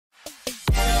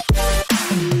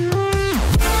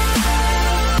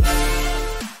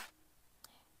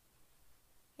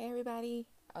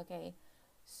Okay,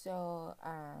 so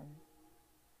I'm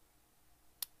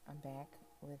back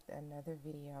with another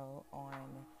video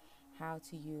on how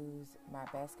to use my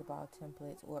basketball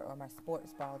templates or my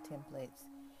sports ball templates.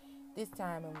 This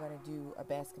time I'm going to do a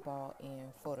basketball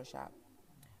in Photoshop.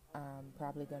 I'm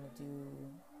probably going to do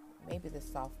maybe the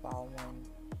softball one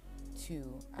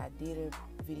too. I did a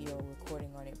video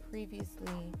recording on it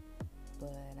previously,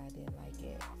 but I didn't like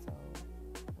it, so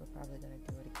we're probably going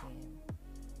to do it again.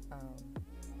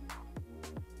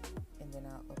 And then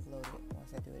I'll upload it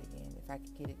once I do it again. If I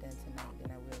could get it done tonight,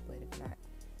 then I will, but if not,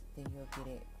 then you'll get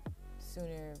it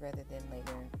sooner rather than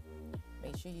later.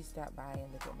 Make sure you stop by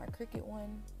and look at my Cricut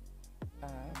one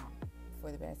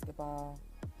for the basketball.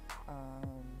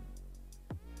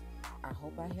 I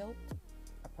hope I helped.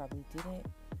 I probably didn't,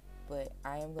 but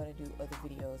I am going to do other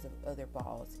videos of other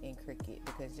balls in Cricut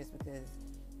because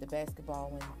the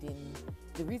basketball one didn't,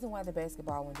 the reason why the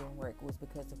basketball one didn't work was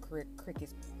because of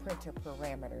Cricut's printer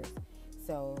parameters.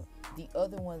 So the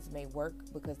other ones may work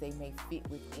because they may fit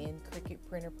within Cricut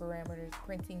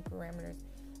printing parameters,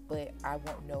 but I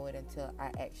won't know it until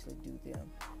I actually do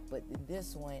them. But in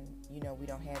this one, we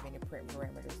don't have any print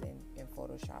parameters in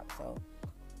Photoshop, so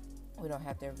we don't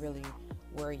have to really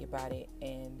worry about it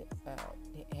and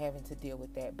having to deal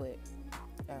with that. But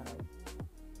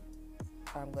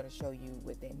I'm going to show you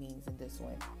what that means in this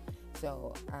one.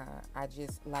 So I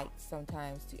just like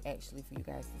sometimes to actually for you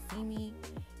guys to see me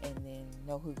and then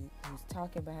know who's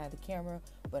talking behind the camera,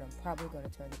 but I'm probably going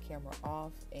to turn the camera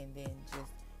off and then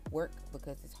just work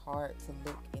because it's hard to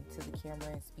look into the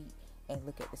camera and speak and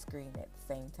look at the screen at the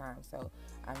same time. So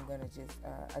I'm going to just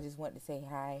I just want to say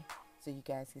hi so you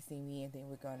guys can see me, and then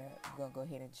we're gonna go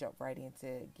ahead and jump right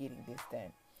into getting this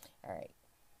done. All right.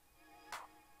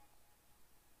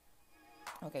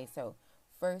 Okay, so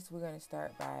first we're going to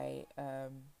start by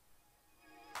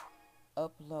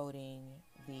uploading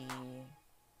the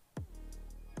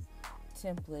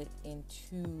template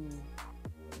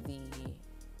the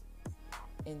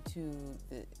into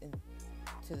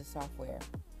the software.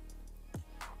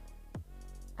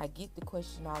 I get the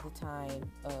question all the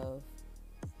time of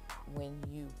when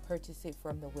you purchase it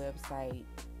from the website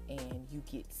and you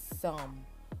get some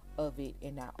of it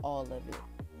and not all of it.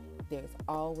 There's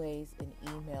always an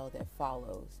email that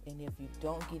follows, and if you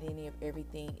don't get any of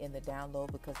everything in the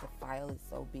download because the file is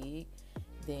so big,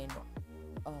 then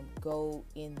go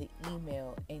in the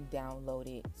email and download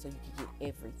it so you can get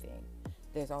everything.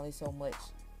 There's only so much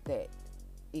that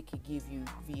it could give you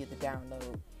via the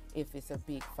download if it's a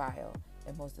big file,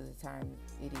 and most of the time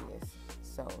it is.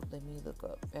 So let me look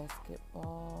up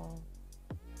basketball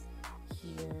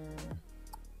here.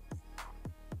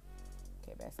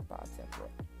 Okay, basketball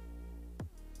template.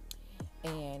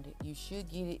 And you should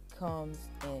get it comes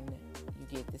in, you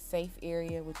get the safe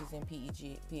area, which is in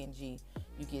PNG.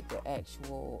 You get the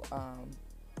actual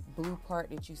blue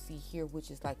part that you see here, which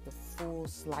is like the full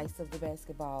slice of the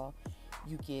basketball.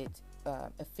 You get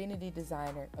Affinity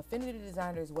Designer. Affinity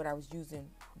Designer is what I was using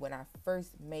when I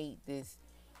first made this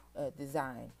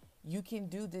design. You can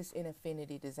do this in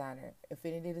Affinity Designer.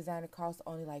 Affinity Designer costs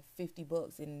only like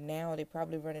 $50, and now they're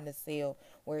probably running a sale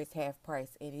where it's half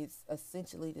price, and it's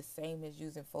essentially the same as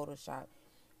using Photoshop.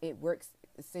 It works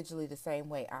essentially the same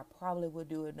way. I probably will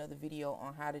do another video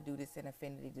on how to do this in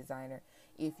Affinity Designer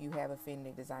if you have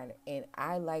Affinity Designer. And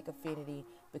I like Affinity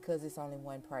because it's only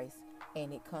one price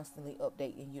and it constantly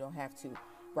updates, and you don't have to.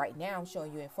 Right now I'm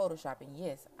showing you in Photoshop, and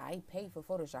yes, I pay for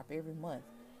Photoshop every month,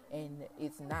 and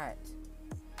it's not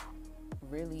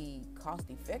really cost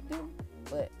effective,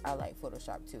 but I like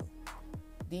Photoshop too.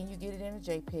 Then you get it in a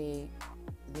JPEG,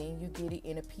 then you get it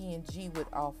in a PNG with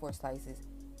all 4 slices,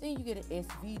 then you get an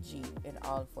SVG in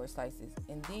all 4 slices,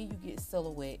 and then you get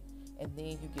Silhouette, and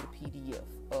then you get a PDF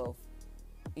of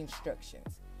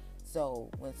instructions. So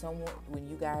when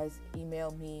you guys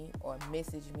email me or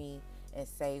message me and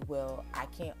say, well, I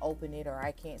can't open it, or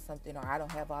I can't something, or I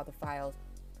don't have all the files,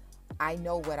 I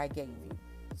know what I gave you.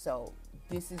 So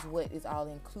this is what is all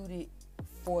included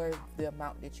for the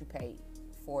amount that you paid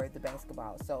for the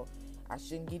basketball. So I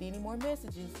shouldn't get any more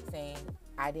messages saying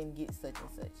I didn't get such and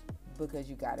such, because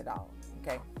you got it all.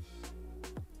 Okay.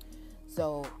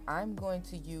 So I'm going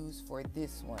to use for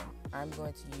this one, I'm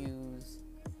going to use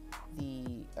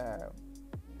the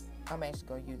I'm actually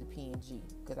going to use the PNG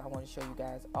because I want to show you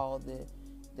guys all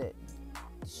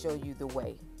show you the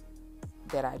way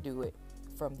that I do it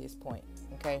from this point.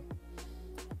 Okay.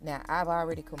 Now, I've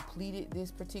already completed this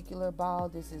particular ball.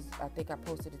 This is, I think I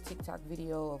posted a TikTok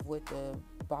video of what the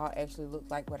ball actually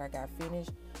looked like when I got finished,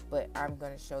 but I'm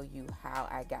going to show you how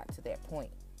I got to that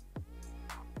point.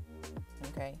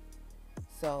 Okay.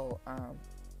 So,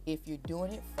 If you're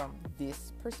doing it from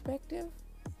this perspective,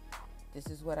 this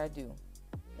is what I do.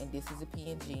 And this is a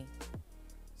PNG.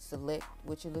 Select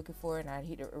what you're looking for, and I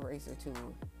hit the eraser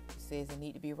tool. It says it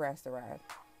need to be rasterized.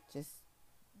 Just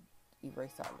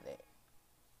erase all of that.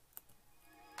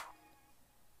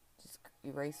 Just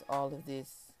erase all of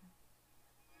this.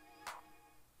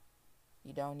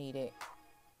 You don't need it.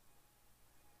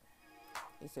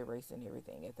 It's erasing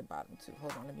everything at the bottom too.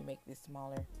 Hold on, let me make this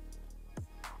smaller.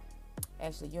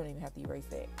 Actually, you don't even have to erase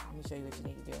that. Let me show you what you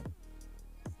need to do.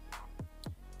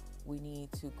 We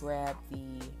need to grab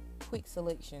the quick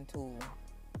selection tool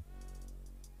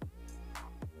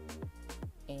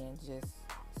and just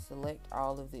select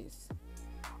all of this.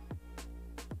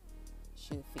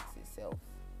 Should fix itself.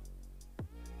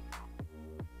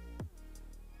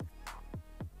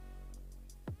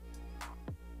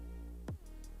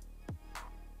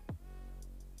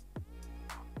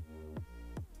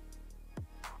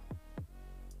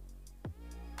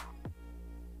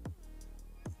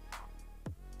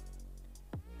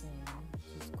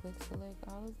 Quick select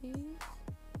all of these.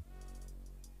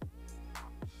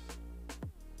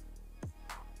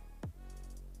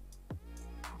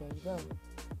 There you go.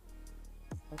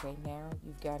 Okay, now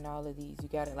you've gotten all of these. You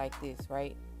got it like this,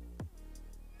 right?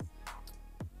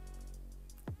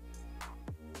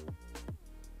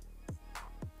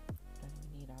 Don't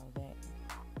even need all that.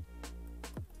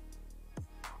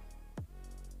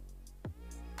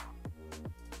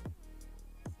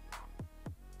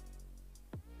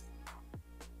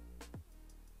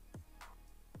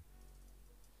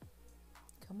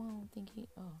 Come on, thinky.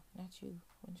 Oh, not you.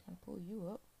 I'm trying to pull you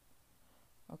up.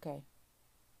 Okay.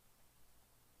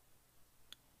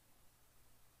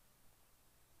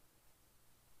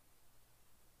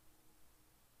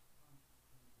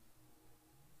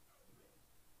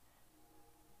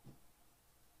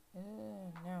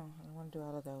 No, I don't want to do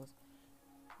all of those.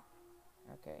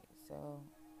 Okay, so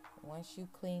once you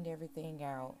cleaned everything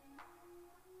out,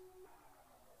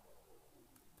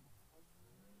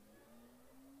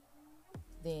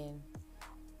 then,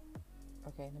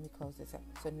 okay, let me close this up.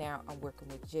 So now I'm working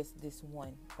with just this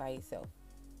one by itself.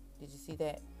 Did you see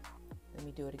that? Let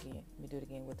me do it again. Let me do it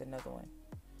again with another one.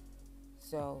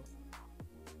 So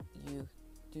you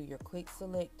do your quick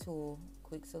select tool,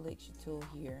 quick selection tool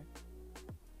here.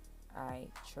 I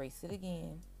trace it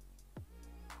again,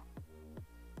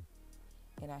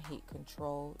 and I hit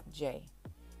Control J,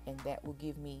 and that will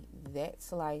give me that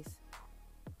slice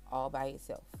all by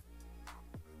itself.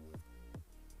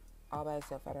 All by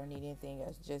itself. I don't need anything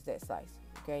else, just that slice.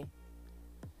 Okay.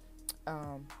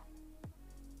 And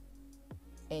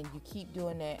you keep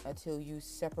doing that until you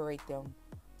separate them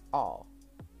all.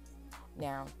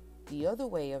 Now, the other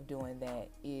way of doing that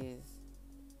is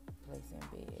place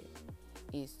embed,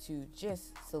 is to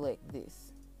just select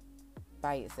this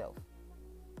by itself.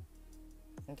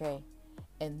 Okay.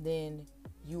 And then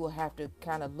you will have to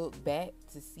kind of look back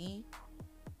to see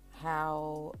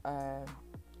how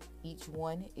each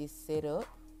one is set up.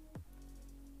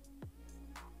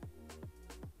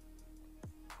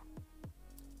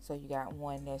 So you got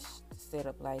one that's set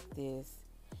up like this,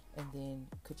 and then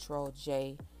Control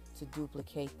J to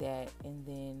duplicate that, and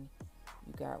then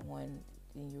you got one,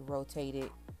 then you rotate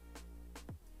it,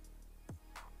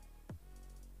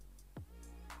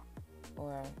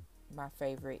 or my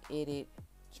favorite, edit,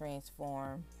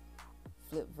 transform,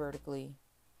 flip vertically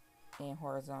and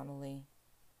horizontally.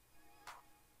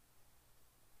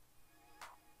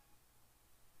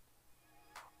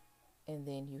 And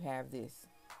then you have this,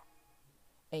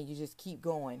 and you just keep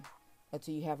going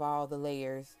until you have all the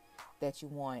layers that you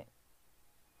want.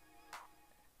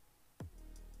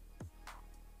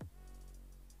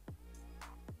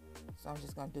 So I'm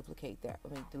just going to duplicate that.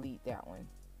 Let me delete that one.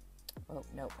 Oh,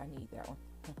 nope, I need that one.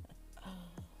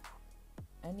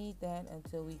 I need that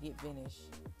until we get finished.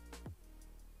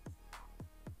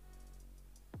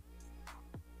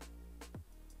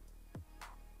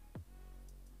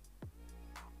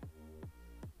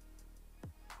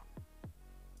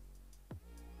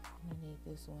 I need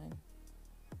this one.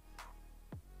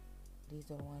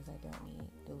 These are the ones I don't need.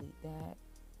 Delete that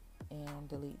and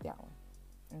delete that one.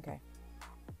 Okay.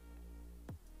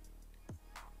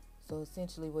 So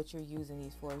essentially what you're using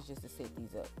these for is just to set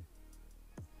these up.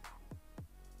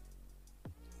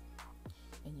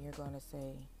 And you're going to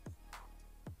say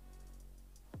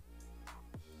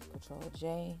Control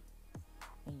J,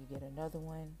 and you get another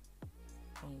one,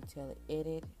 and you tell it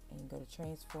edit, and you go to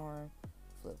transform,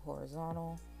 flip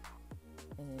horizontal,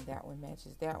 and then that one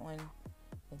matches that one,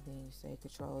 and then you say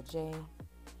Control J,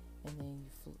 and then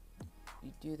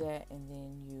you do that, and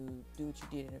then you do what you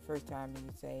did in the first time, and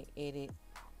you say edit,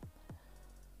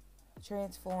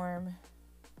 transform,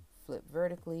 flip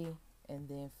vertically, and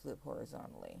then flip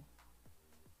horizontally.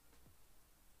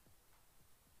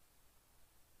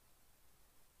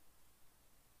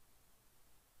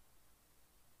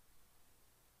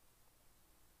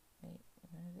 Wait,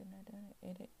 why is it not doing it?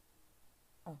 Edit.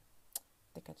 Oh, I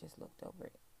think I just looked over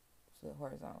it. Flip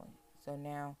horizontally. So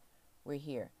now we're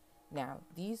here. Now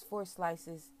these 4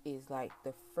 slices is like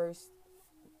the first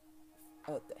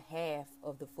half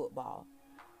of the football.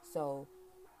 So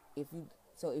if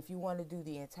you want to do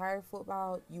the entire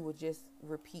football, you will just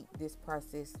repeat this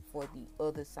process for the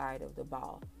other side of the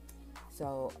ball.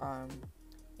 So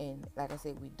and like I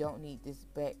said, we don't need this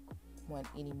back one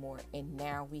anymore. And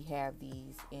now we have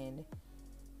these in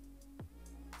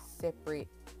separate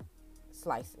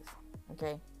slices.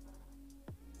 Okay.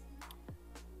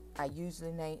 I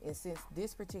usually name, and since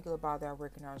this particular ball that I'm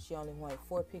working on, she only wanted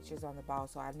 4 pictures on the ball,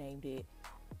 so I named it,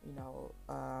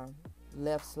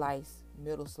 left slice,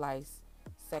 middle slice,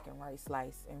 second right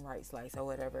slice, and right slice, or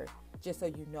whatever, just so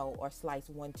you know, or slice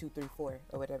 1, 2, 3, 4,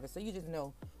 or whatever, so you just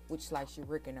know which slice you're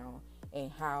working on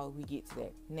and how we get to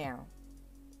that. Now,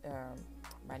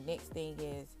 my next thing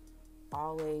is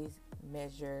always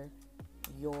measure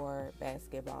your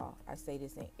basketball. I say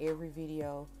this in every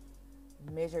video.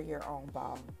 Measure your own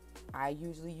ball. I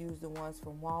usually use the ones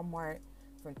from Walmart.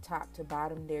 From top to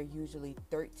bottom, they're usually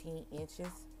 13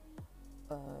 inches.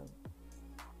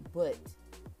 But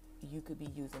you could be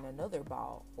using another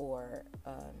ball or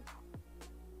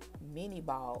mini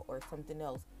ball or something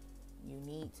else. You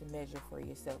need to measure for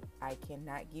yourself. I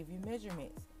cannot give you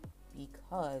measurements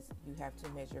because you have to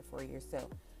measure for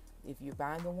yourself. If you're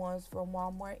buying the ones from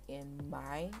Walmart, in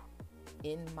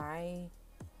my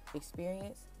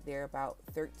experience, they're about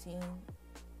 13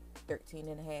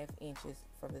 and a half inches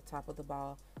from the top of the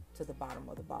ball to the bottom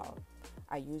of the ball.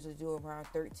 I usually do around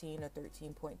 13 or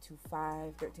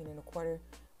 13.25, 13 and a quarter,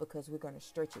 because we're going to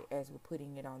stretch it as we're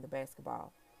putting it on the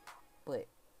basketball. But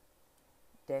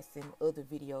that's in other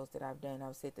videos that I've done.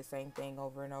 I've said the same thing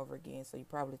over and over again, so you're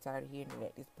probably tired of hearing it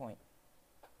at this point.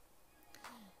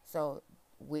 So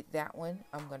with that one,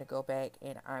 I'm going to go back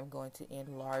and I'm going to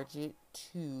enlarge it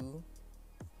to,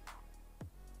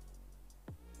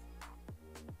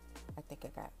 I think I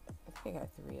got 3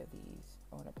 of these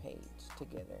on a page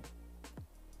together.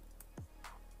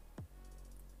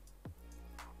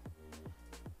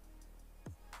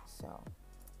 So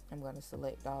I'm going to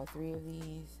select all 3 of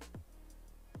these.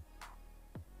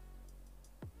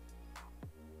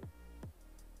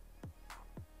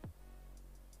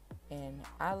 And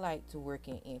I like to work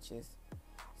in inches.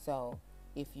 So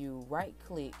if you right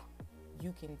click,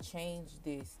 you can change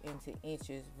this into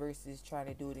inches versus trying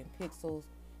to do it in pixels,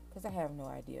 because I have no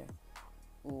idea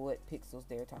what pixels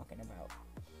they're talking about.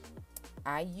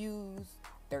 I use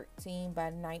 13 by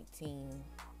 19.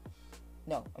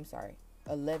 No, I'm sorry.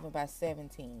 11 by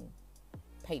 17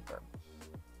 paper.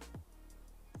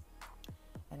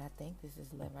 And I think this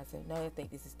is 11 by 7. No, I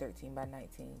think this is 13 by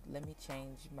 19. Let me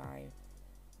change my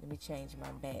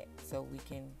mat so we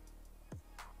can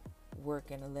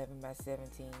work in 11 by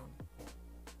 17.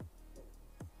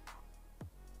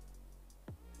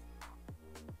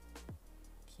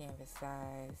 Canvas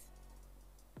size.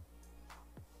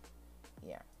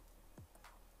 Yeah.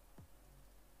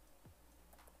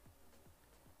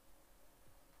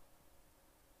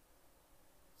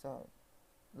 So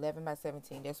 11 by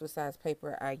 17, that's what size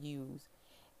paper I use.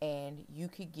 And you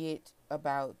could get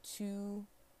about two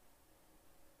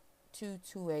to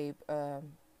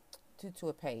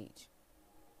a page.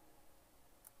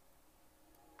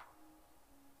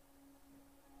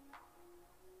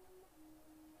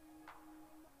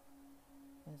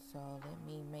 And so let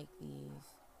me make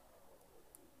these.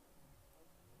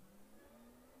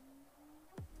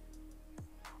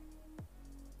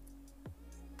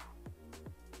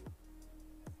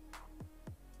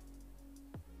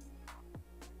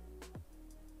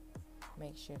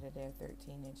 Make sure that they're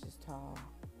 13 inches tall.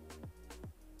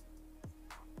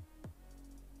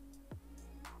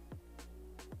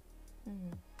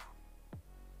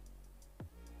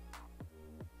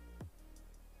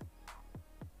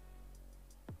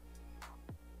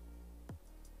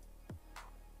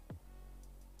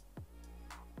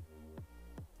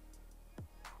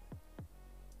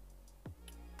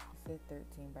 It said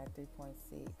 13 by 3.6.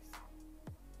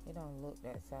 It don't look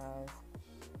that size.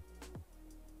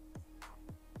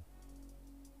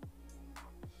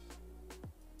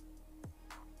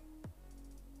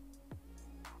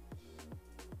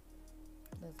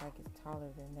 Looks like it's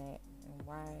taller than that, and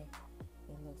why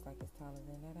it looks like it's taller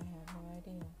than that, I have no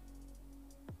idea.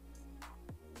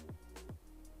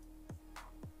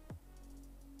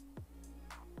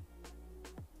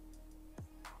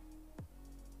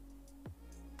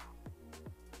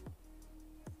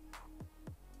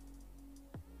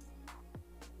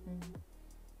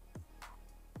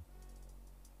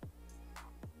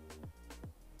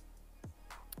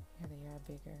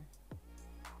 bigger.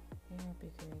 They are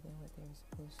bigger than what they're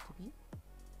supposed to be.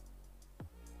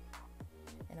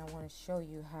 And I want to show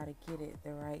you how to get it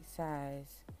the right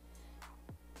size,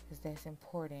 because that's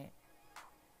important,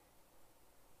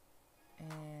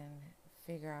 and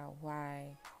figure out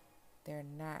why they're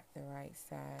not the right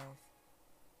size.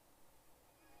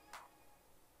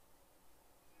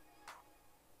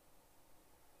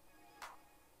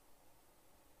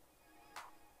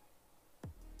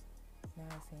 Now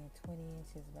I'm saying 20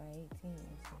 inches by 18 inches.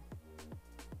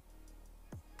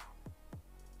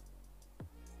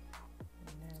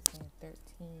 And now I'm saying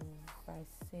 13 by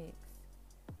 6.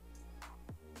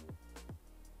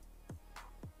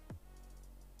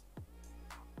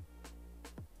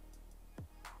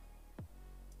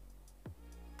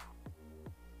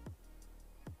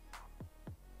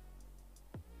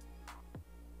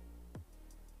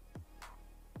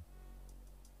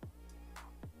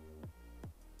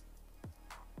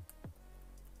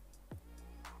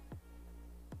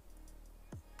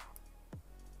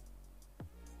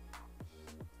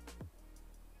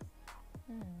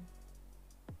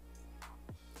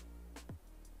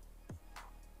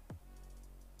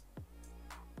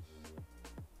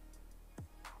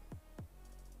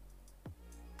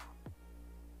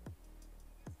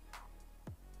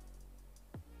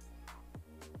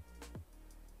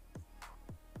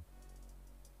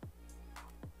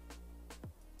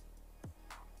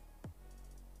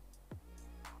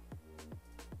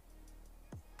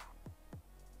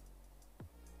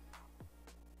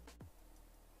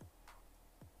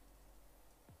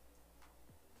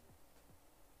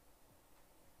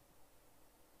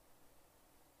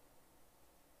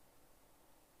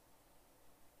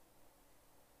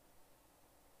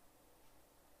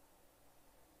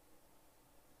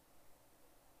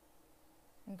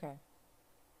 Okay.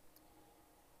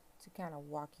 To kind of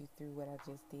walk you through what I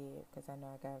just did, because I know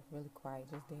I got really quiet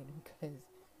just then because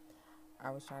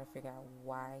I was trying to figure out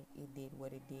why it did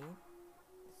what it did.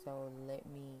 So let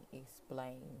me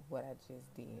explain what I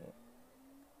just did.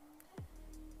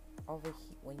 Over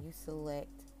here, when you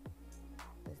select,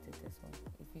 let's do this one.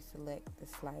 If you select the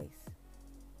slice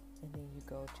and then you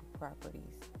go to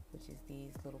properties, which is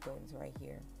these little buttons right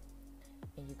here,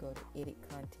 and you go to edit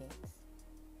contents,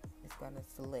 it's going to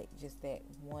select just that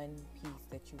one piece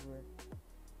that you were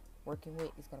working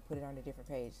with. It's going to put it on a different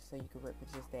page so you can work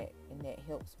with just that, and that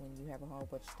helps when you have a whole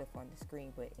bunch of stuff on the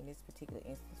screen. But in this particular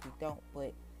instance we don't,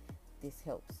 but this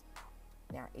helps.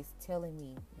 Now it's telling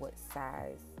me what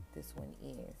size this one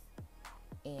is,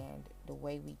 and the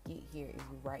way we get here is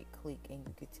you right click and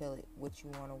you can tell it what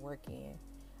you want to work in.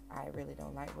 I really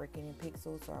don't like working in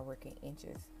pixels, so I work in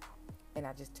inches, and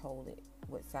I just told it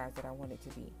what size that I want it to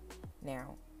be.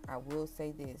 Now I will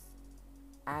say this,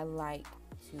 I like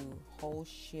to hold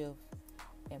shift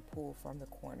and pull from the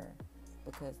corner,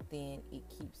 because then it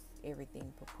keeps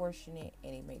everything proportionate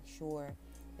and it makes sure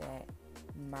that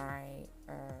my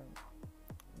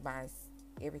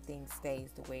everything stays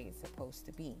the way it's supposed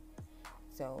to be.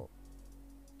 So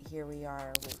here we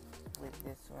are with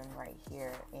this one right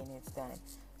here, and it's done.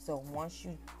 So once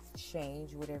you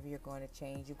change whatever you're going to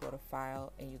change, you go to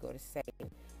file and you go to save.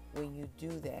 When you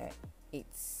do that, it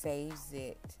saves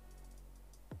it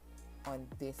on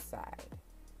this side.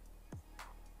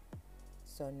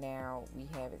 So now we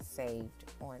have it saved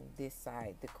on this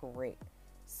side, the correct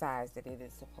size that it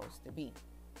is supposed to be.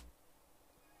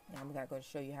 Now I'm not going to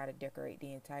show you how to decorate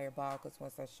the entire ball, because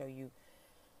once I show you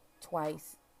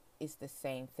twice, it's the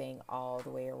same thing all the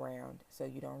way around. So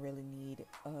you don't really need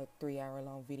a 3-hour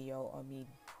long video on me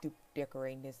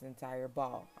decorating this entire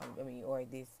ball. Or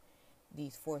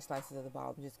these 4 slices of the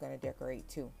ball. I'm just going to decorate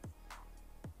 2.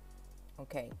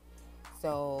 Okay,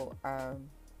 so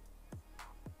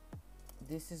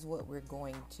this is what we're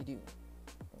going to do.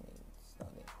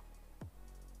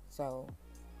 So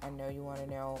I know you want to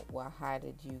know, well, how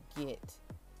did you get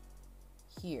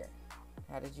here?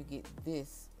 How did you get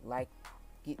this,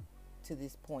 get to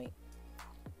this point?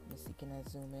 Let me see, can I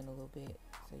zoom in a little bit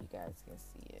so you guys can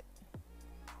see it?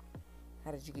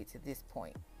 How did you get to this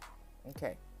point?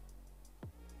 Okay.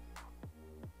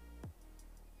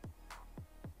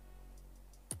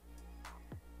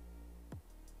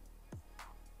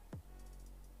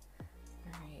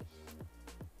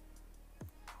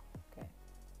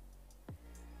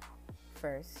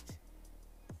 First,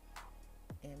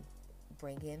 and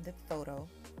bring in the photo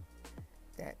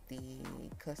that the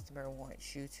customer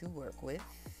wants you to work with.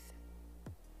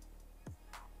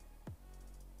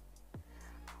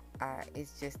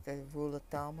 It's just a rule of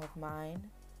thumb of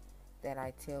mine that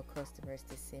I tell customers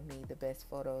to send me the best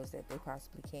photos that they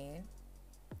possibly can.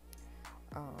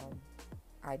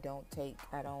 I don't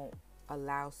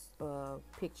allow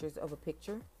pictures of a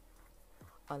picture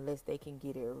unless they can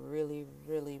get it really,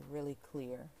 really, really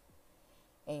clear.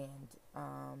 And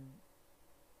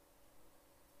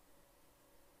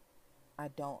I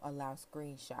don't allow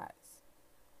screenshots,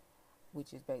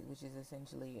 which is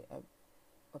essentially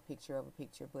a picture of a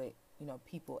picture. But you know,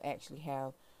 people actually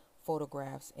have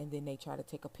photographs and then they try to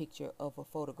take a picture of a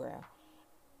photograph.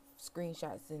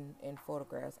 Screenshots and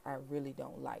photographs I really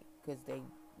don't like, because they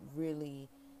really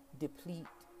deplete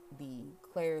the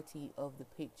clarity of the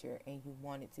picture, and you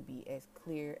want it to be as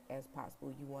clear as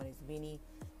possible. You want as many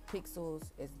pixels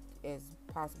as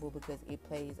possible, because it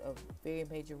plays a very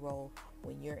major role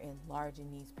when you're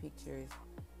enlarging these pictures,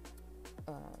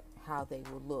 how they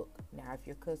will look. Now, if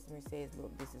your customer says,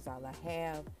 look, this is all I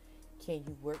have, can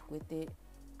you work with it?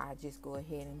 I just go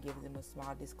ahead and give them a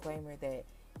small disclaimer that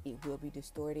it will be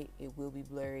distorted, it will be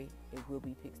blurry, it will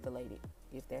be pixelated.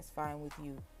 If that's fine with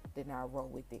you, then I'll roll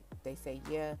with it. They say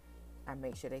yeah, I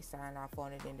make sure they sign off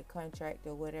on it in the contract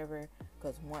or whatever,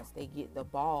 because once they get the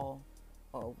ball,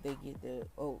 or they get the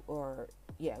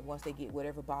once they get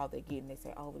whatever ball they get and they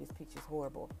say, oh, this picture's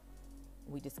horrible,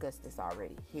 we discussed this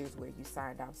already, here's where you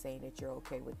signed off saying that you're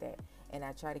okay with that. And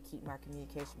I try to keep my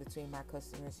communication between my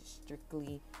customers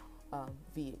strictly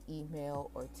via email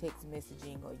or text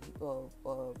messaging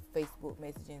or Facebook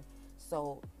messaging,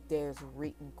 so there's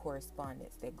written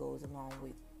correspondence that goes along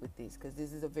with this, because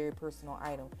this is a very personal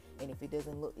item, and if it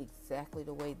doesn't look exactly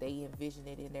the way they envision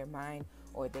it in their mind,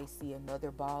 or they see another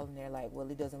ball and they're like, well,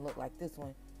 it doesn't look like this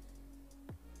one,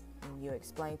 and you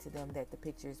explain to them that the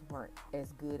pictures weren't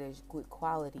as good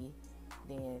quality,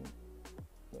 then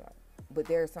you know. But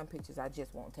there are some pictures I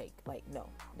just won't take. Like, no,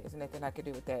 there's nothing I can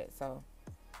do with that. So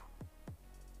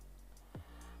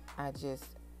I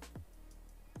just,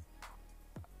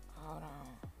 hold on,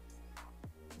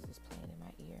 this is playing in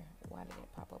my ear. Why did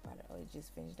it pop up? It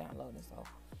just finished downloading, so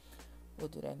we'll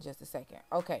do that in just a second.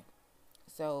 Okay,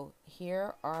 so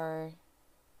here are,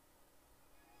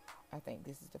 I think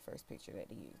this is the first picture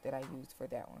that I used for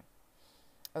that one.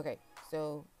 Okay,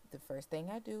 so the first thing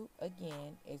I do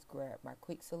again is grab my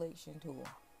quick selection tool,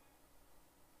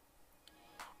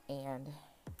 and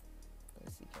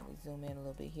let's see, can we zoom in a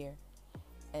little bit here?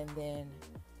 And then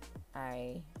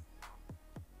I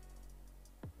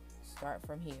start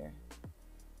from here,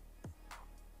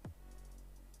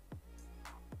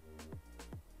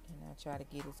 and I try to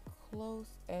get as close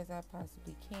as I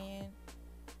possibly can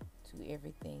to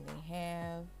everything they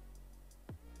have.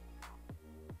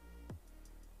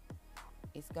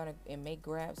 It may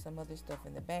grab some other stuff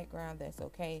in the background. That's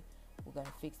okay. We're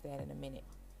gonna fix that in a minute.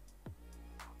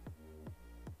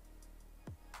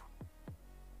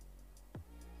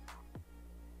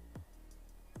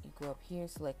 You go up here,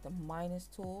 select the minus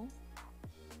tool,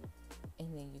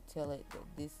 and then you tell it that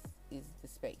this is the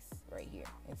space right here.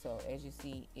 And so as you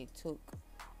see, it took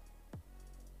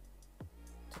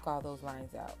all those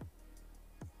lines out.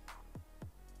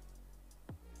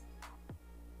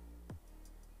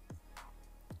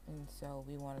 And so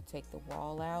we want to take the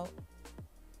wall out.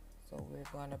 So we're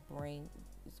going to bring,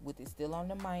 with it still on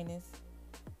the minus,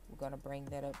 we're going to bring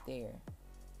that up there.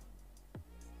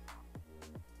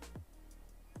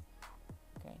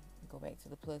 Okay, go back to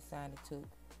the plus sign. It took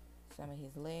some of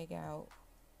his leg out.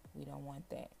 We don't want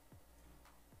that.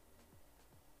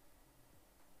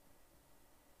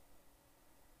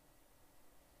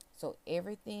 So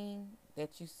everything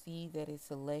that you see that is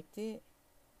selected,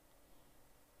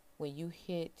 when you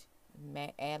hit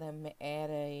add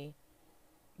a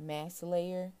mask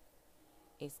layer,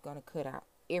 it's going to cut out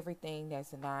everything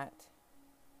that's not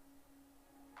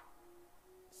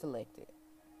selected.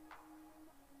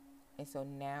 And so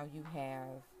now you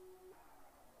have,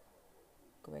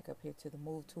 go back up here to the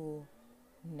move tool.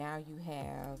 Now you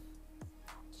have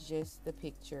just the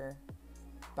picture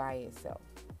by itself.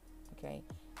 Okay,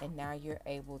 and now you're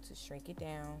able to shrink it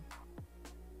down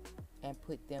and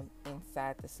put them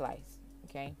inside the slice.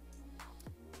 Okay,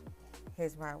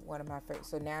 here's one of my favorites.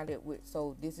 So now that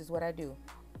this is what I do.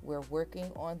 We're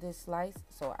working on this slice,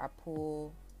 so I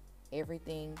pull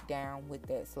everything down with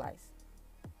that slice.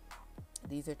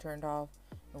 These are turned off,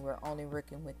 and we're only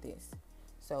working with this.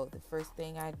 So the first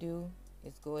thing I do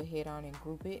is go ahead on and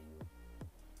group it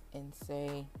and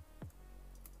say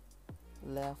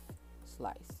left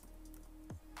slice.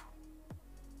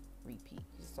 Repeat,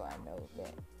 just so I know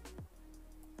that.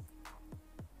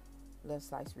 Left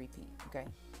slice, repeat. Okay,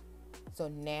 so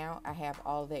now I have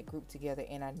all that grouped together,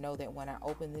 and I know that when I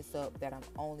open this up that I'm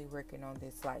only working on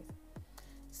this slice.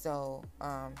 So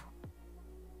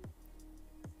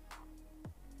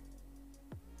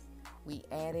we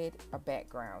added a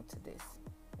background to this.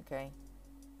 Okay,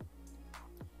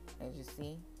 as you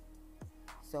see.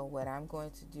 So what I'm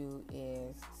going to do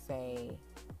is say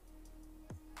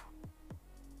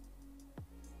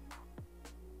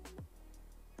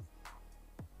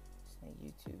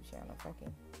YouTube channel if I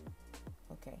can.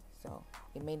 Okay, so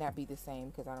it may not be the same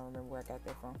because I don't remember where I got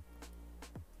that from.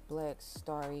 Black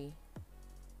Starry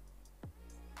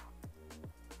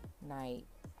Night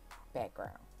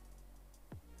background.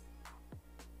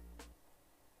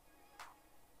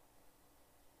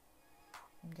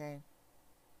 Okay.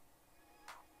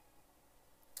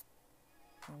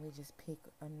 And we just pick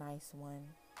a nice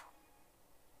one.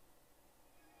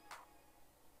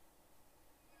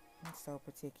 It's so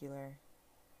particular.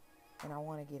 And I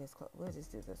want to get as close. We'll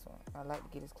just do this one. I like to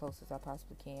get as close as I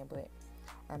possibly can, but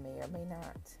I may or may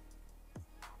not.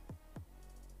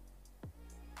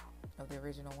 Of the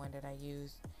original one that I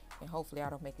used. And hopefully I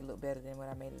don't make it look better than what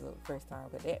I made it look the first time,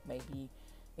 but that may be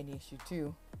an issue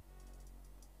too.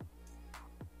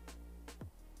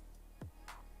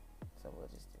 So we'll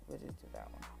just do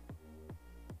that one.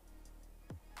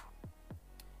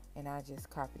 And I just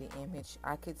copy the image.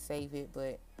 I could save it,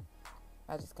 but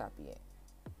I just copy it.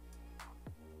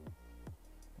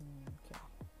 Okay.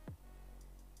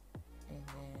 And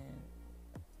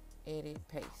then edit,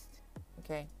 paste.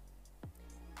 Okay.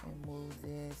 And move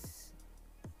this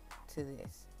to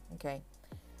this. Okay.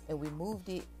 And we moved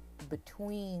it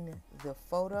between the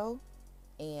photo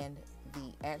and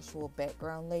the actual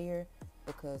background layer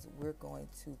because we're going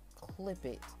to clip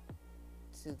it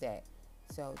to that.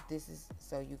 So this is,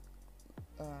 so you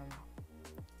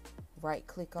right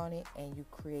click on it and you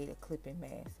create a clipping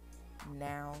mask.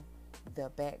 Now the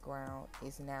background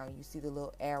is, now you see the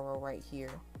little arrow right here,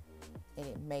 and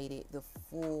it made it the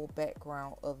full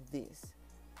background of this.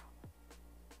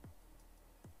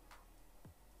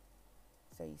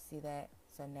 So you see that?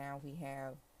 So now we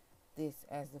have this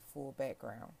as the full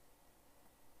background.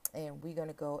 And we're going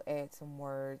to go add some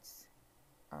words.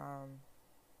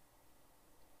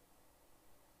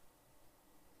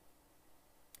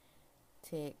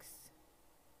 Text.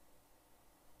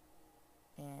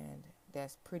 And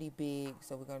that's pretty big,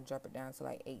 so we're going to drop it down to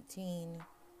like 18.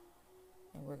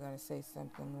 And we're going to say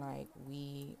something like,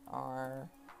 we are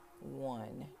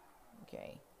one.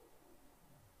 Okay.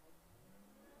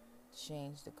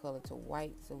 Change the color to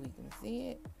white so we can see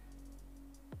it.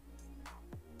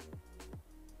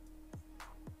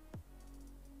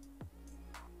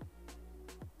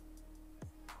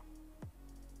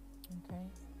 Okay.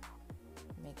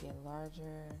 Make it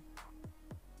larger.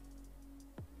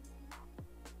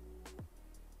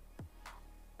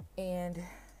 And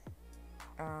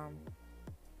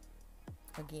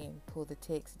again, pull the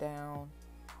text down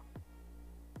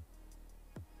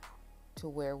to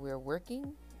where we're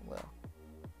working. Well,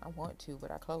 I want to,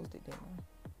 but I closed it, didn't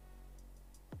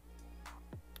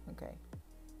I? Okay.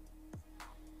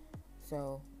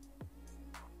 So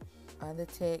on the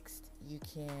text, you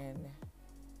can,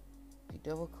 if you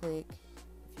double click,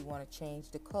 if you want to change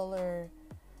the color,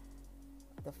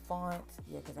 the font,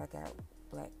 yeah, because I got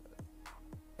black.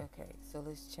 Okay, so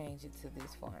let's change it to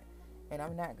this font. And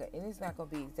I'm not gonna, and it's not gonna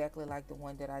be exactly like the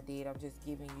one that I did. I'm just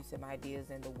giving you some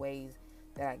ideas and the ways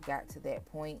that I got to that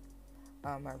point.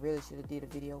 I really should have did a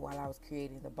video while I was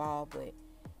creating the ball, but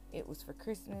it was for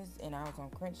Christmas and I was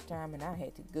on crunch time and I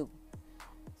had to go.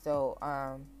 So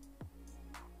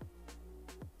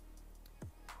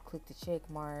click the check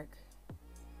mark.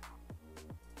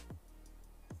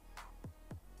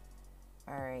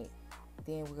 All right,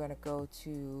 then we're gonna go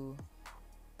to,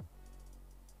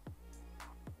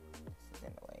 this is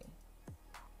in the way.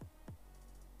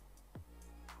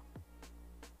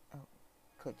 Oh,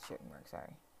 click check mark,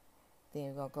 sorry.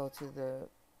 Then we're going to go to the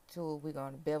tool. We're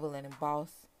going to bevel and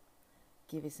emboss.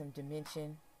 Give it some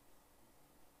dimension.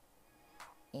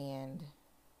 And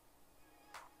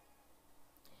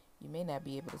you may not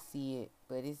be able to see it,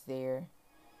 but it's there.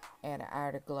 Add an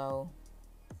outer glow.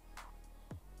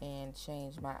 And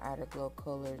change my outer glow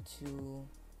color to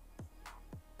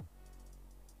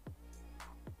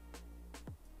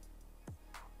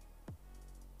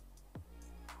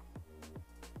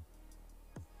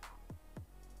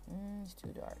it's too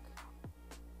dark.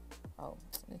 Oh,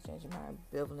 let's change my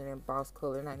bevel and emboss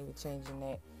color. Not even changing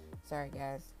that. Sorry,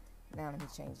 guys. Now let me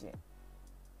change it.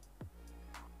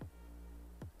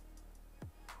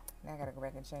 Now I gotta go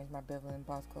back and change my bevel and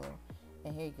emboss color.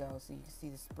 And here you go. So you can see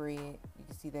the spread. You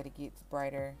can see that it gets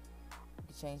brighter. You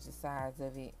can change the size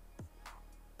of it.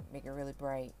 Make it really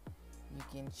bright. You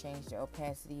can change the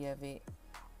opacity of it,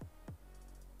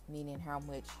 meaning how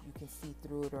much you can see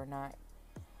through it or not.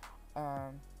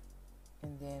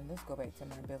 And then let's go back to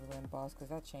my bevel and emboss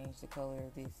because I changed the color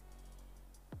of this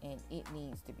and it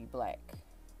needs to be black.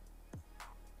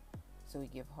 So we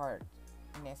give heart,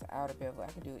 and that's outer bevel.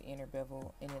 I can do an inner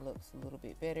bevel and it looks a little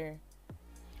bit better.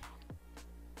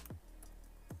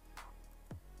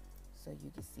 So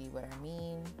you can see what I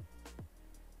mean.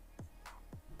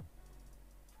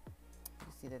 You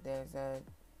can see that there's a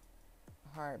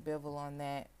hard bevel on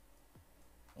that,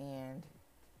 and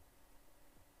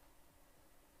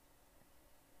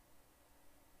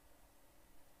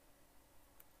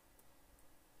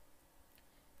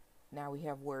now we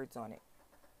have words on it.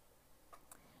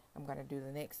 I'm gonna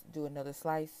do another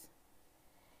slice,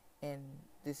 and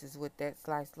this is what that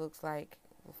slice looks like.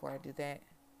 Before I do that,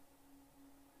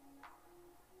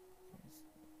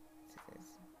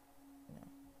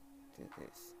 do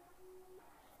this.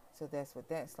 So that's what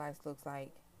that slice looks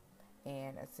like,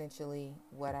 and essentially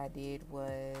what I did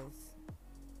was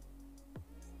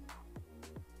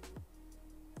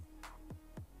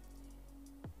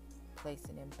place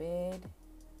an embed.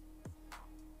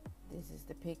 This is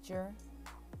the picture.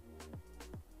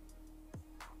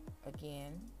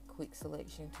 Again, quick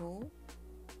selection tool.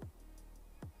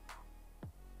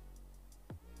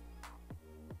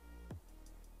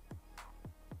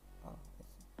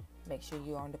 Make sure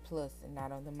you're on the plus and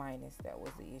not on the minus. That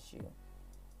was the issue.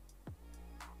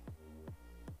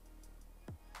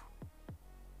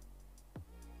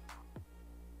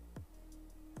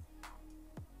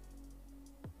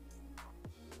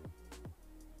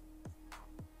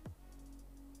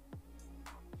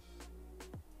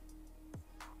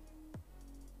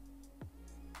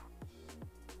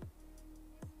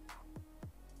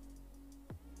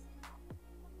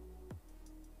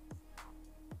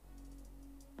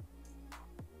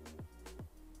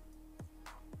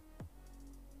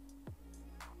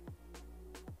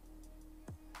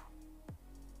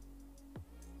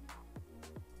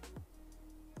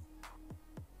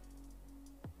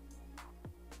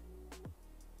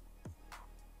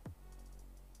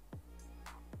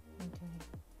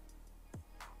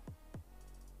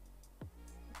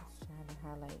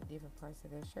 Highlight different parts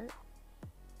of their shirt.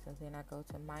 So then I go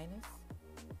to minus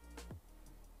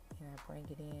and I bring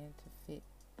it in to fit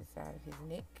the side of his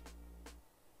neck,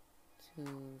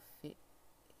 to fit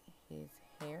his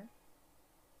hair.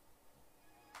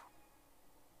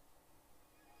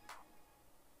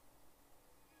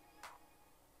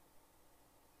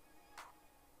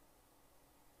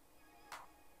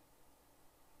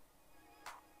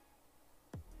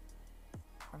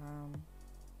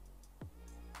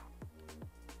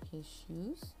 His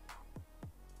shoes,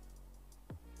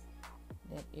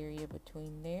 that area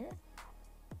between there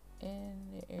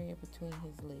and the area between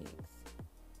his legs.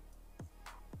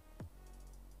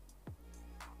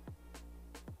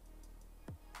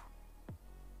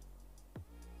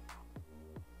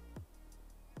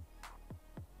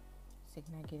 So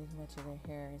can I get as much of their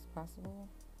hair as possible?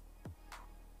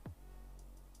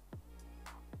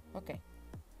 Okay,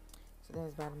 so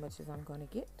that's about as much as I'm going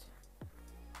to get.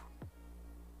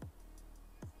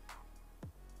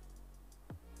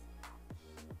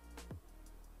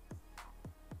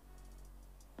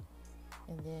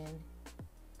 And then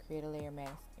create a layer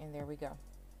mask, and there we go.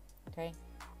 Okay,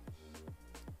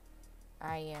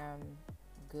 I am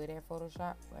good at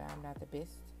Photoshop, but I'm not the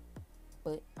best,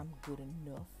 but I'm good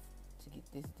enough to get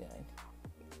this done.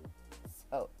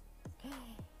 So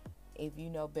if you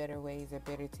know better ways or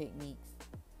better techniques,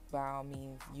 by all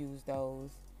means use those.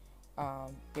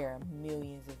 There are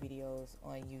millions of videos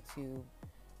on YouTube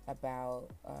about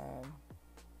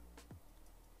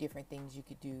different things you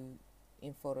could do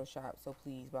in Photoshop, so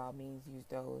please, by all means, use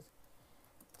those.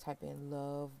 Type in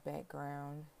love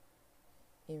background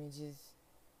images,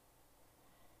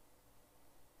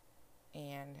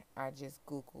 and I just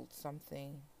googled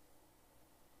something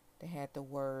that had the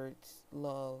words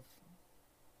love.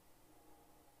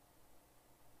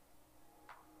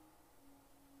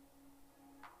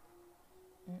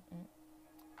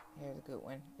 Here's a good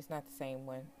one. It's not the same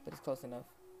one, but it's close enough.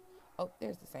 Oh,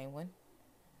 there's the same one.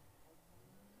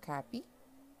 Copy.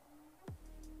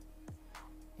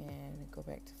 And go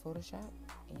back to Photoshop,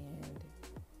 and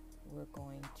we're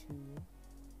going to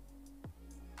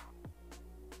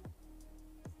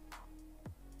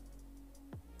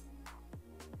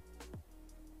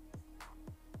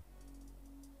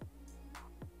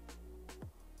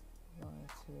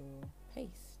paste.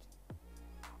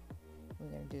 We're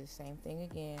going to do the same thing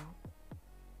again.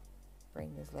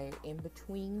 Bring this layer in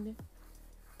between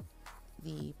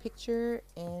the picture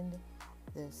and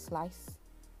the slice.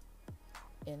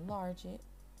 Enlarge it.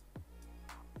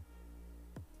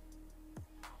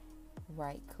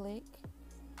 Right click.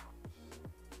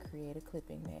 Create a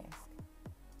clipping mask.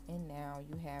 And now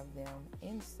you have them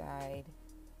inside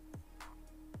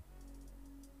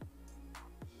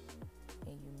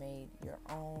made your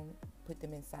own, put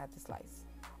them inside the slice.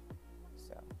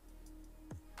 So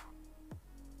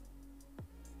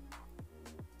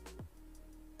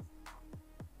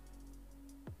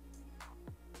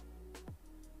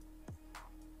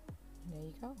there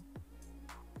you go.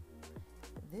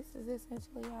 This is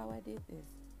essentially how I did this.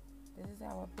 This is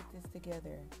how I put this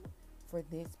together for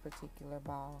this particular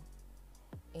ball.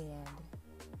 And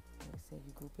like I said,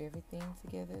 you group everything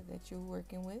together that you're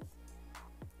working with.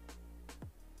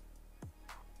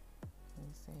 Let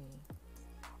me say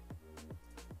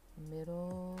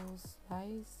middle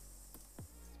slice,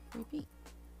 repeat.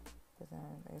 Because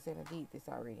like I said, I did this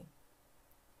already.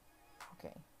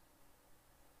 Okay.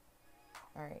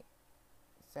 Alright.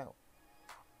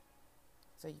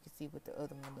 So you can see what the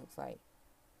other one looks like.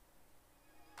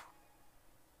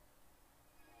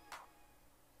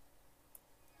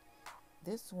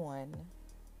 This one,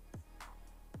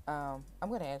 I'm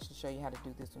going to actually show you how to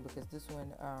do this one, because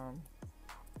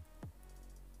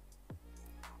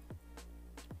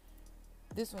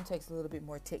this one takes a little bit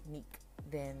more technique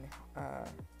than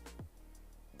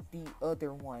the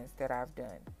other ones that I've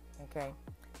done. Okay,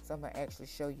 so I'm going to actually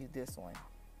show you this one.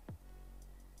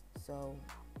 So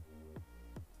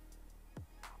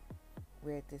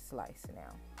we're at this slice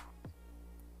now.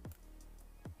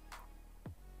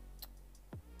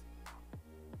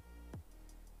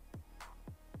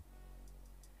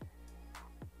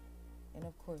 And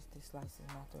of course this slice is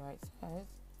not the right size,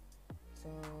 so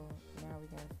now we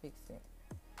gotta fix it.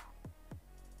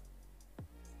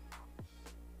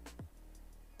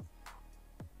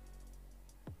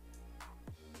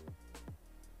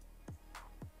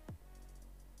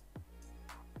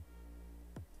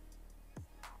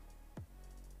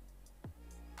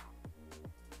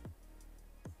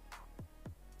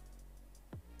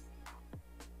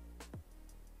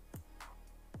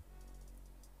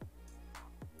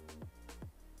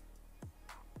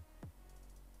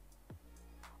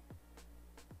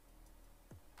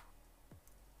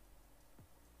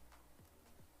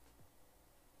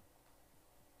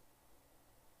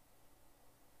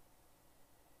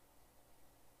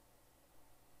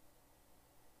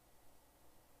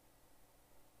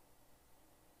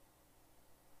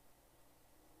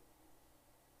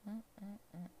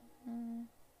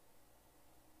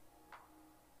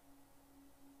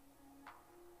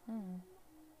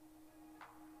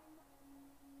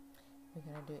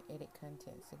 We're gonna do edit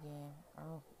contents again.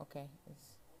 Oh, okay.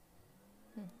 It's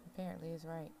apparently it's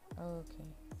right.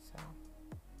 Okay, so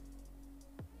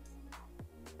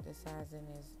the sizing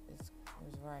is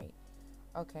right.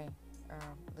 Okay,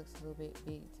 looks a little bit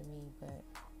big to me, but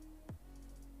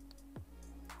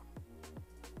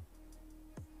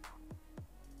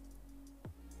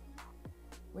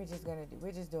we're just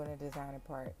doing a designer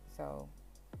part. So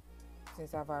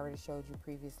since I've already showed you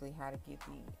previously how to get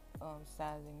the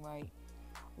sizing right,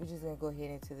 we're just gonna go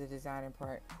ahead into the designer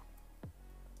part.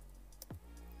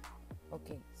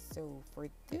 Okay, so for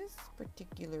this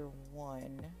particular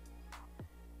one,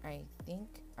 I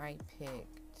think I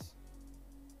picked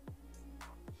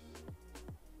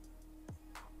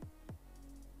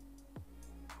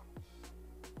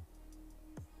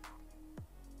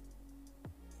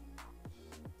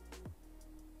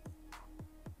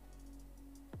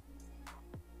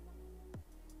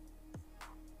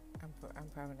I'm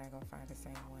probably not gonna find the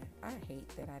same one. I hate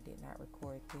that I did not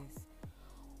record this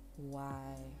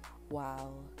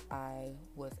while I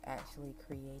was actually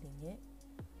creating it,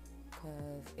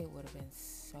 because it would have been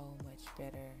so much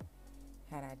better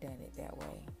had I done it that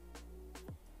way,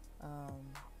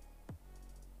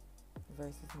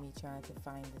 versus me trying to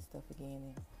find this stuff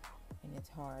again, and it's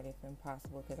hard, if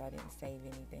impossible, because I didn't save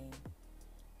anything.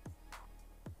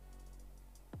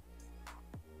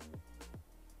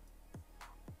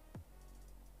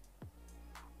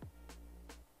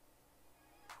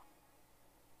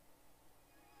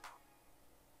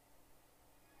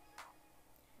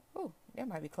 Oh, that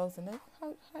might be close enough.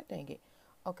 Hot dang it.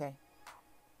 Okay.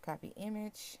 Copy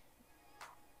image.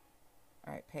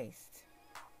 Alright, paste.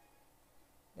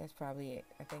 That's probably it.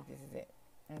 I think this is it.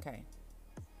 Okay.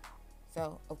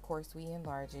 So, of course, we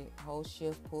enlarge it. Hold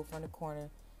shift, pull from the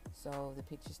corner so the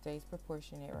picture stays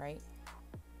proportionate, right?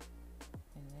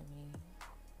 And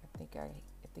I think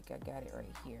I got it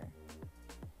right here.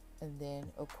 And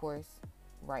then, of course,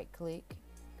 right click,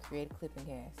 create a clipping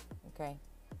cast. Okay.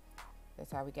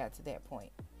 That's how we got to that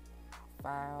point.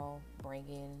 File, bring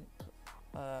in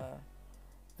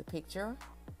the picture,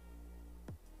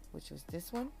 which was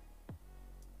this one.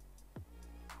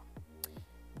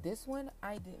 This one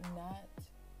I did not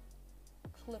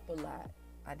clip a lot.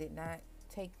 I did not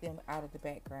take them out of the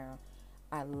background.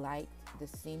 I liked the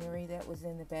scenery that was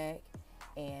in the back,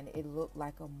 and it looked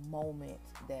like a moment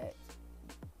that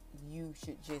you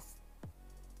should just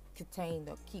contain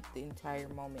or keep the entire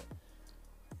moment.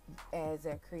 As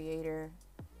a creator,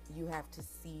 you have to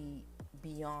see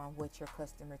beyond what your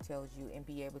customer tells you and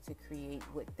be able to create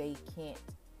what they can't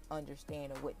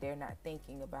understand or what they're not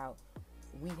thinking about.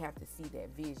 We have to see that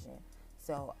vision.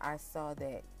 So I saw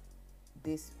that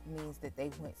this means that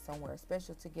they went somewhere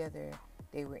special together.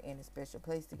 They were in a special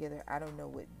place together. I don't know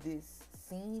what this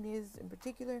scene is in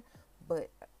particular, but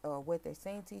what they're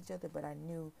saying to each other, but I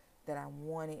knew that I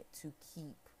wanted to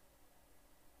keep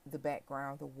the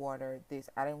background, the water, this.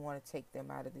 I didn't want to take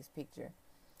them out of this picture.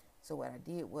 So what I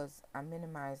did was I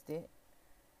minimized it.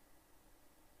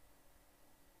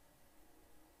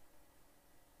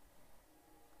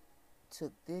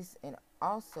 Took this and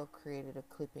also created a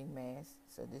clipping mask.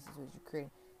 So this is what you create.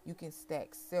 You can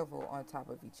stack several on top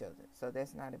of each other. So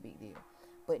that's not a big deal.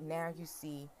 But now you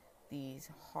see these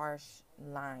harsh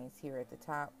lines here at the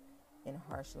top and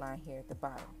a harsh line here at the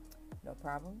bottom. No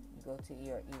problem. You go to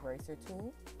your eraser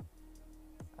tool.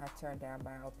 I turn down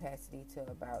my opacity to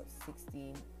about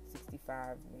 60,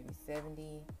 65, maybe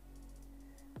 70.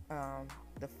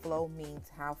 The flow means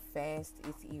how fast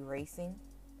it's erasing.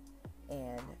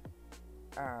 And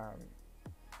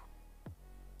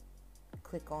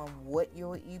click on what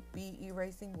you'll be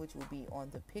erasing, which will be on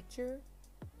the picture.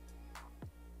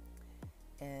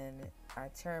 And I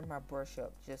turn my brush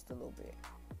up just a little bit.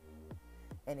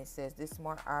 And it says this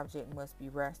smart object must be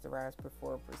rasterized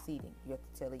before proceeding. You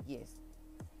have to tell it yes.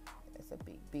 That's a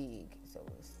big. So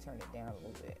let's turn it down a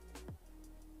little bit.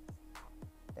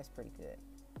 That's pretty good.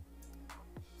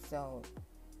 So,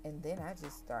 and then I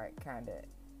just start kind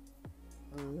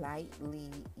of lightly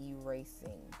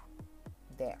erasing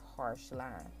that harsh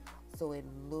line. So it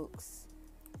looks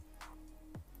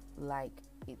like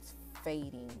it's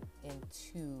fading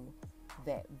into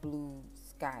that blue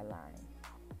skyline.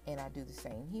 And I do the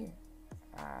same here.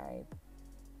 I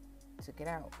took it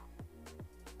out.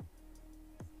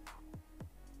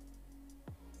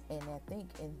 And I think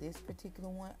in this particular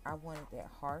one, I wanted that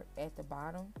heart at the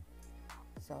bottom.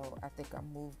 So I think I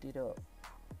moved it up.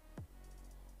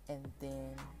 And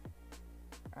then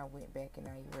I went back and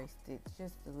I erased it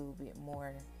just a little bit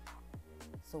more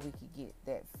so we could get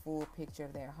that full picture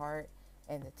of that heart.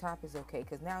 And the top is okay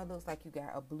because now it looks like you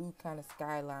got a blue kind of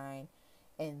skyline.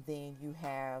 And then you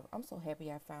have, I'm so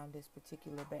happy I found this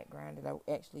particular background that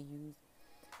I actually used.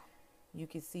 You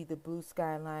can see the blue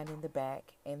skyline in the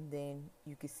back, and then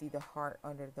you can see the heart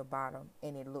under the bottom,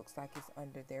 and it looks like it's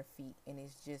under their feet. And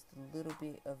it's just a little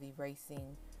bit of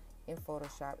erasing in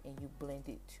Photoshop, and you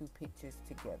blended two pictures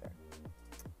together.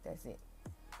 That's it.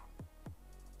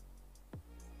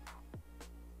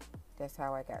 That's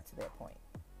how I got to that point.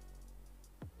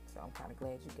 So I'm kind of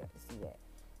glad you got to see that.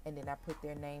 And then I put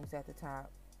their names at the top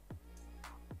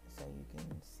so you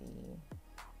can see.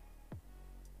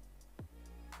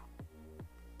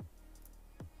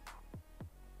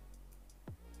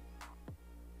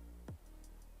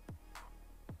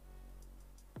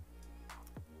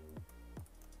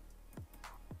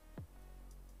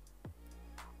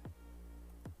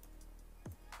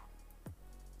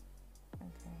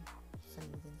 So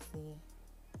you can see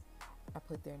I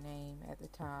put their name at the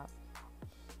top,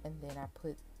 and then I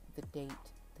put the date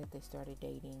that they started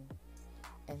dating,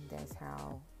 and that's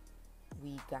how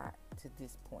we got to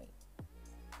this point.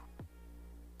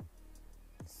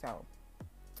 So,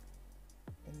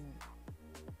 and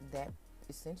that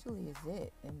essentially is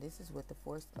it. And this is what the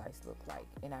fourth slice looked like.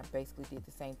 And I basically did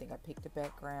the same thing. I picked a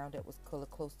background that was color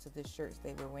close to the shirts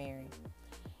they were wearing,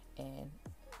 and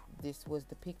this was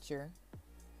the picture,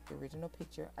 the original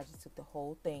picture. I just took the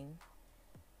whole thing,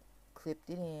 clipped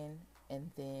it in, and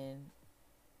then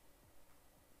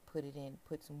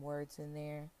put some words in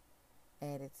there,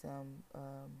 added some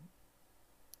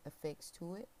effects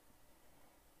to it,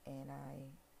 and I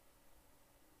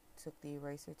took the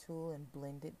eraser tool and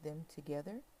blended them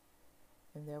together,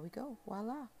 and there we go,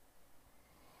 voila.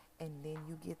 And then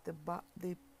you get the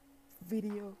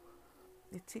video,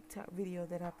 the TikTok video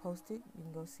that I posted. You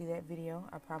can go see that video.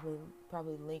 I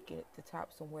probably link it at the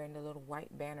top somewhere in the little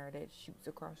white banner that shoots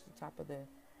across the top of the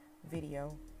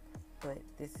video. But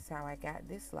this is how I got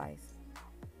this slice.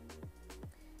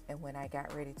 And when I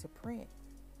got ready to print,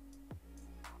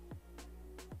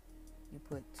 you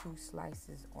put two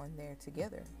slices on there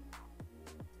together,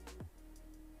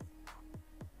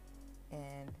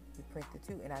 and you print the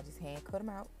two. And I just hand cut them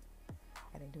out.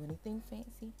 I didn't do anything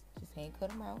fancy, just hand cut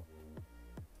them out,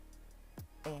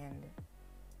 and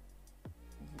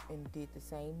did the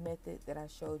same method that I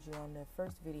showed you on the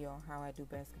first video on how I do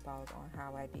basketballs, on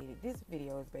how I did it. This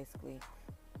video is basically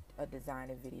a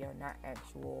designer video, not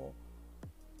actual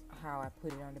how I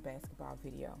put it on the basketball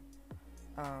video.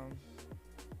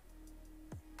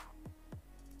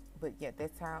 But yeah,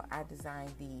 that's how I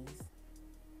designed these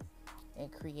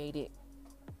and created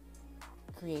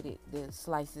the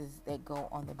slices that go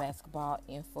on the basketball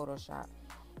in Photoshop.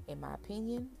 In my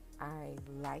opinion, I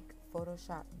like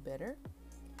Photoshop better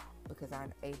because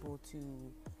I'm able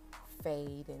to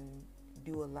fade and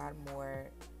do a lot more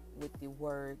with the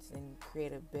words and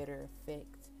create a better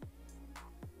effect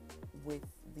with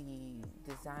the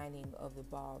designing of the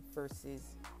ball versus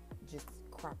just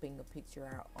cropping a picture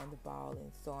out on the ball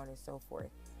and so on and so forth.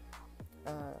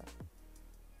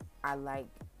 I like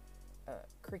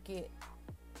Cricut.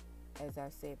 As I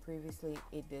said previously,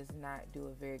 it does not do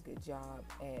a very good job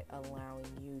at allowing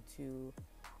you to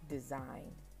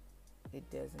design. It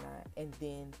does not. And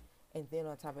then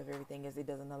on top of everything is it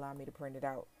doesn't allow me to print it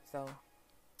out. So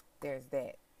there's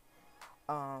that.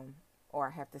 Or I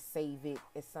have to save it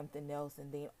as something else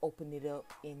and then open it up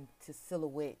into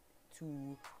Silhouette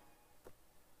to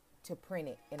print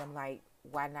it. And I'm like,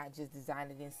 why not just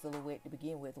design it in Silhouette to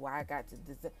begin with? Why I got to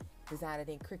design it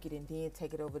in Cricut and then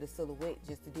take it over to Silhouette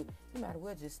just to do? You might as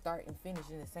well just start and finish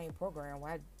in the same program.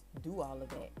 Why do all of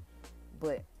that?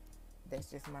 But that's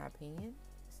just my opinion.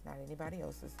 It's not anybody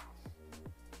else's.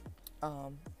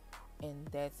 And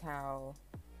that's how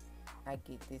I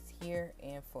get this here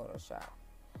in Photoshop.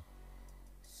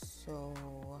 So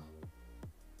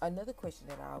another question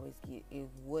that I always get is,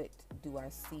 what do I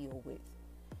seal with?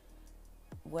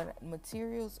 What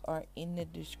materials are in the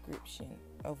description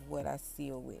of what I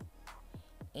seal with,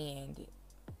 and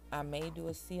I may do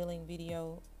a sealing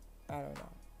video, I don't know,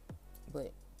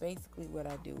 but basically what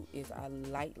I do is I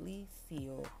lightly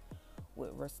seal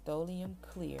with Rust-Oleum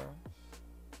Clear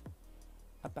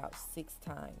about 6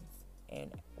 times.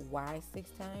 And why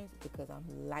 6 times? Because I'm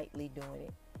lightly doing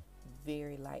it,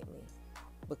 very lightly,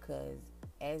 because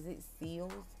as it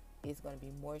seals, it's going to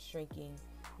be more shrinking.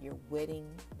 You're wetting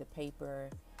the paper.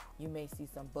 You may see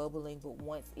some bubbling, but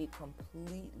once it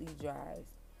completely dries,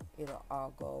 it'll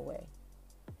all go away.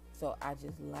 So I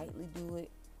just lightly do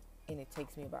it, and it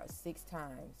takes me about 6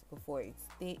 times before it's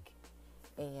thick,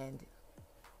 and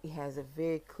it has a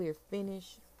very clear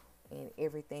finish, and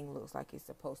everything looks like it's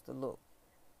supposed to look.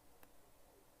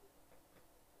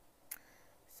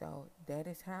 So that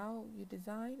is how you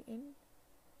design in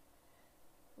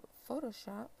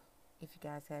Photoshop. If you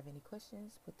guys have any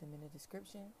questions, put them in the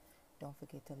description. Don't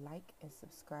forget to like and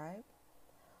subscribe.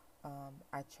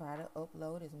 I try to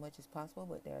upload as much as possible,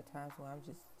 but there are times where I'm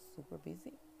just super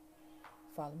busy.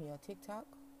 Follow me on TikTok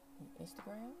and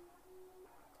Instagram.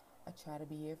 I try to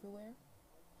be everywhere.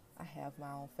 I have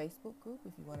my own Facebook group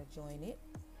if you want to join it.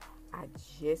 I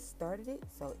just started it,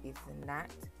 so it's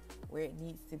not where it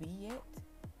needs to be yet.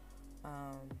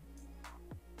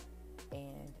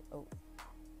 And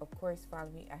of course, follow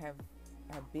me. I have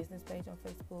a business page on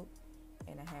Facebook,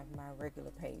 and I have my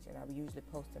regular page, and I usually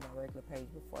post to my regular page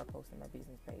before I post to my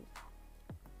business page.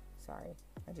 Sorry,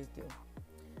 I just do.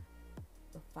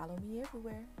 But follow me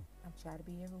everywhere. I'm trying to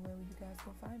be everywhere where you guys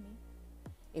can find me.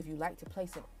 If you like to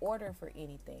place an order for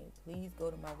anything, please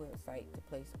go to my website to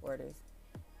place orders.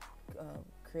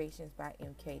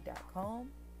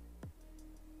 creationsbymk.com.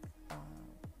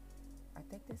 I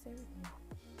think that's everything.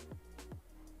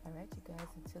 All right, you guys,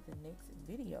 until the next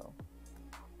video.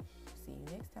 See you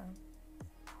next time.